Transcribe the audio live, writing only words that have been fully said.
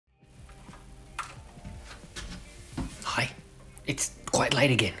it's quite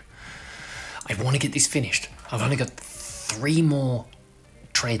late again. I want to get this finished. I've only got 3 more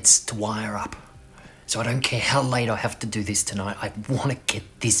treads to wire up. So I don't care how late I have to do this tonight. I want to get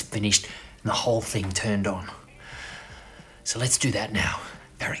this finished and the whole thing turned on. So let's do that now,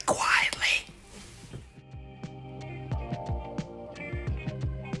 very quietly.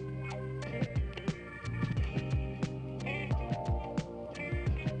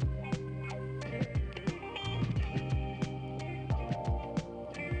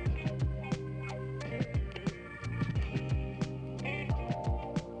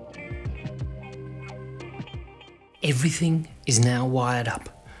 Everything is now wired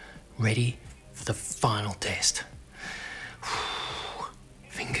up, ready for the final test.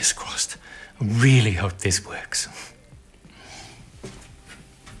 Fingers crossed. I really hope this works.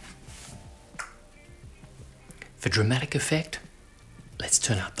 For dramatic effect, let's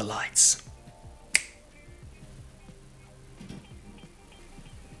turn out the lights.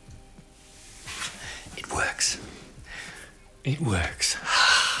 It works. It works.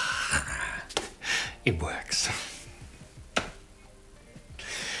 It works.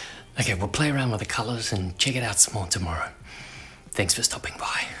 Okay, we'll play around with the colors and check it out some more tomorrow. Thanks for stopping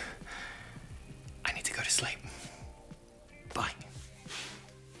by. I need to go to sleep. Bye.